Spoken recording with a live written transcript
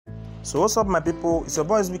So what's up, my people? It's your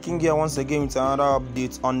boy speaking here once again with another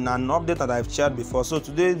update on an update that I've shared before. So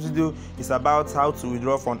today's video is about how to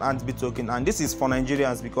withdraw from ANTBIT token, and this is for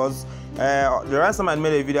Nigerians because the last time I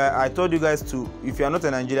made a video I told you guys to, if you are not a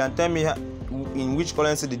Nigerian, tell me in which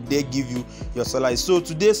currency did they give you your salary. So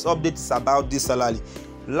today's update is about this salary.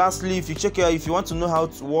 Lastly, if you check here, if you want to know how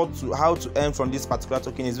to earn from this particular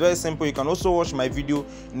token, it's very simple. You can also watch my video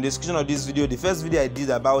in the description of this video. The first video I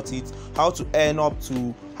did about it, how to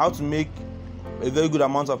make a very good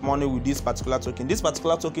amount of money with this particular token. This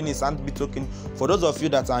particular token is ANTBIT token. For those of you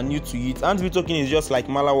that are new to it, ANTBIT token is just like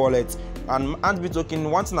Mala wallet. And ANTBIT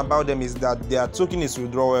token, one thing about them is that their token is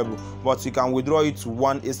withdrawable, but you can withdraw it to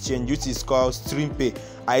one exchange, which is called StreamPay.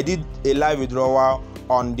 I did a live withdrawal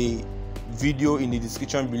on the video in the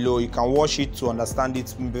description below. You can watch it to understand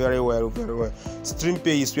it very well.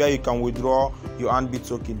 StreamPay is where you can withdraw your ANTBIT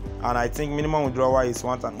token, and I think minimum withdrawal is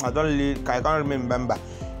one time. I can't remember.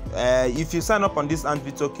 If you sign up on this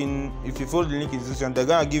ANTBIT token, if you follow the link in the description, they're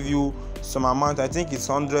gonna give you some amount. I think it's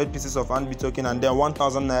 100 pieces of ANTBIT token and then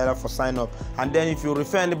 1,000 naira for sign up. And then if you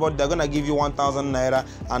refer anybody, they're gonna give you 1,000 naira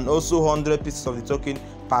and also 100 pieces of the token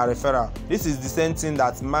per referral. This is the same thing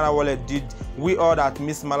that Mala wallet did. We all that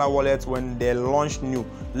miss Mala wallet when they launched new,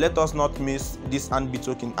 let us not miss this ANTBIT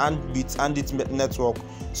token, ANTBIT network.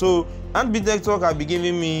 So ANTBIT network have been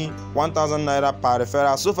giving me 1,000 naira per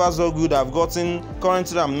referral. So far so good.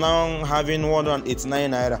 Currently I'm now having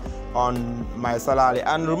 189 naira on my salary.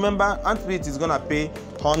 And remember, ANTBIT is gonna pay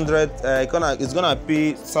 100. It's gonna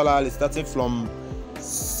pay salary starting from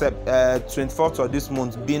 24th of this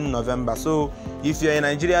month, being November. So if you're a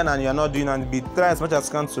Nigerian and you're not doing ANTBIT, try as much as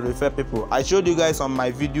you can to refer people. I showed you guys on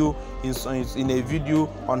my video in a video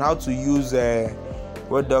on how to use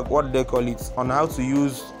what they call it, on how to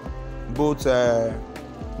use both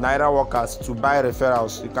naira workers to buy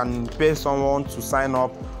referrals. You can pay someone to sign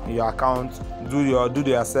up your account, do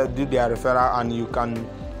their referral, and you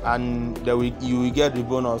will get the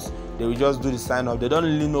bonus. They will just do the sign up. They don't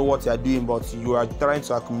really know what you are doing, but you are trying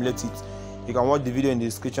to accumulate it. You can watch the video in the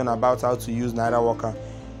description about how to use naira worker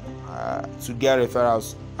to get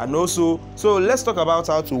referrals. And also, so let's talk about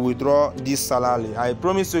how to withdraw this salary. I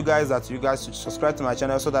promise you guys that you guys should subscribe to my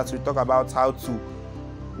channel so that we talk about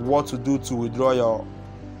what to do to withdraw your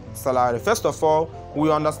salary. First of all, we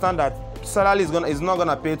understand that salary is not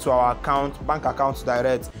gonna pay to our bank account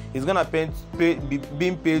direct. It's gonna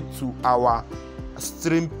being paid to our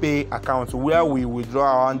StreamPay account, where we withdraw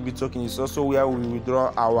our ANTBIT token. Is also where we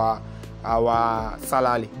withdraw our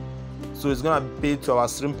salary. So it's gonna be paid to our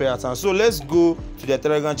StreamPay account. So let's go to the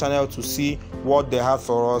Telegram channel to see what they have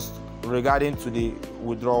for us regarding to the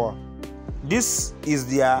withdrawal. This is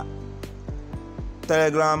their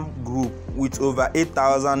Telegram group with over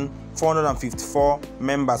 8,454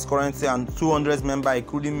 members currently, and 200 members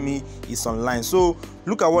including me is online. So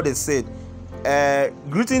look at what they said.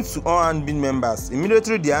 Greetings to all ANTBIT members.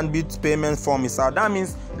 Immediately the ANTBIT payment form is out. That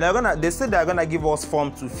means they said they're gonna give us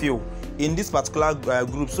form to fill in this particular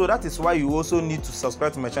group. So that is why you also need to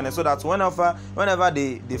subscribe to my channel, so that whenever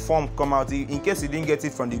the form come out, in case you didn't get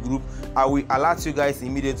it from the group, I will alert you guys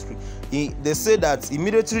immediately. They say that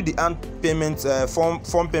immediately the payment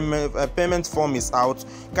payment form is out,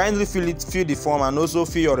 kindly fill the form and also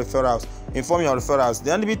fill your referrals. Inform your referrals.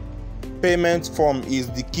 The ANTBIT payment form is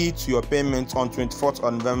the key to your payment on 24th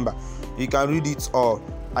of November. You can read it all.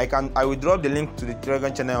 I will drop the link to the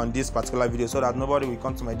Telegram channel on this particular video so that nobody will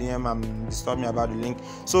come to my DM and disturb me about the link.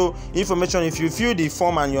 So information, if you fill the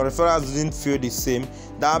form and your referrals didn't feel the same,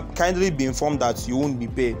 that kindly be informed that you won't be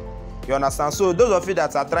paid. You understand? So those of you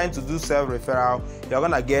that are trying to do self-referral, you're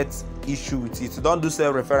gonna get issue with it. Don't do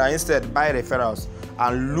self-referral. Instead, buy referrals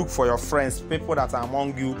and look for your friends, people that are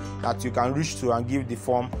among you that you can reach to and give the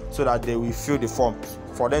form, so that they will fill the form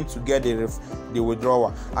for them to get the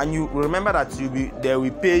withdrawal. And you remember that they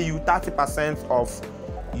will pay you 30% of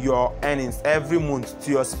your earnings every month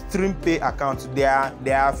to your StreamPay account. They are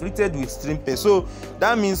affiliated with StreamPay. So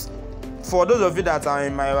that means, for those of you that are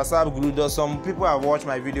in my WhatsApp group, there's some people have watched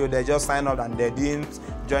my video, they just signed up and they didn't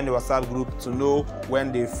join the WhatsApp group to know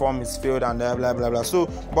when the form is filled and blah blah blah. So,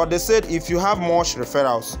 but they said if you have much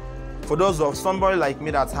referrals, for those of somebody like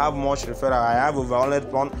me that have much referral, I have over more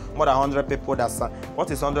than 100 people that is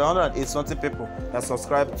 120 people that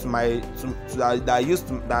subscribe to my that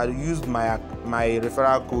used my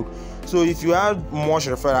referral code. So if you have much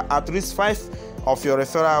referral, at least 5 of your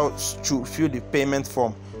referrals should fill the payment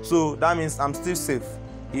form. So that means I'm still safe.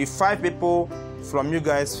 If 5 people from you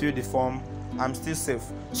guys fill the form, I'm still safe.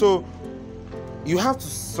 So you have to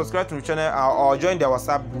subscribe to the channel or join their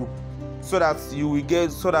WhatsApp group, so that you will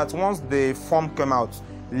get, so that once the form come out,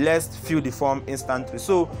 let's fill the form instantly.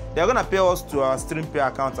 So they're gonna pay us to our StreamPay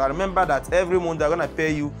account. I remember that every month they're gonna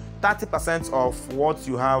pay you 30% of what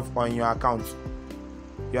you have on your account.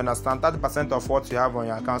 You understand? 30% of what you have on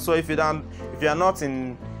your account. So if you're not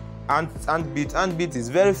in ANTBIT is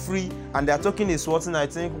very free, and their token is worth, I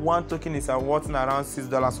think one token is worth around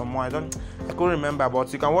 $6 or more. I couldn't remember,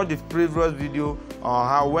 but you can watch the previous video on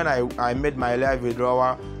how when I made my live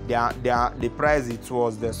withdrawal, the price it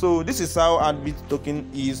was there. So this is how ANTBIT token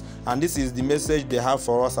is, and this is the message they have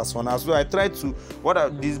for us as for now. So I try to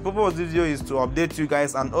this purpose of this video is to update you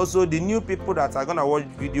guys, and also the new people that are gonna watch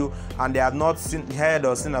the video and they have not heard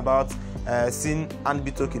or seen about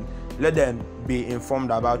ANTBIT token. Let them be informed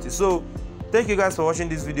about it. So thank you guys for watching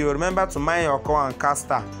this video. Remember to mine your Core and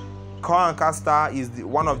Caster. Core and Caster is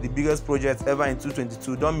one of the biggest projects ever in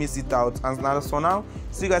 2022. Don't miss it out. And as for now,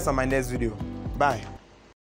 see you guys on my next video. Bye.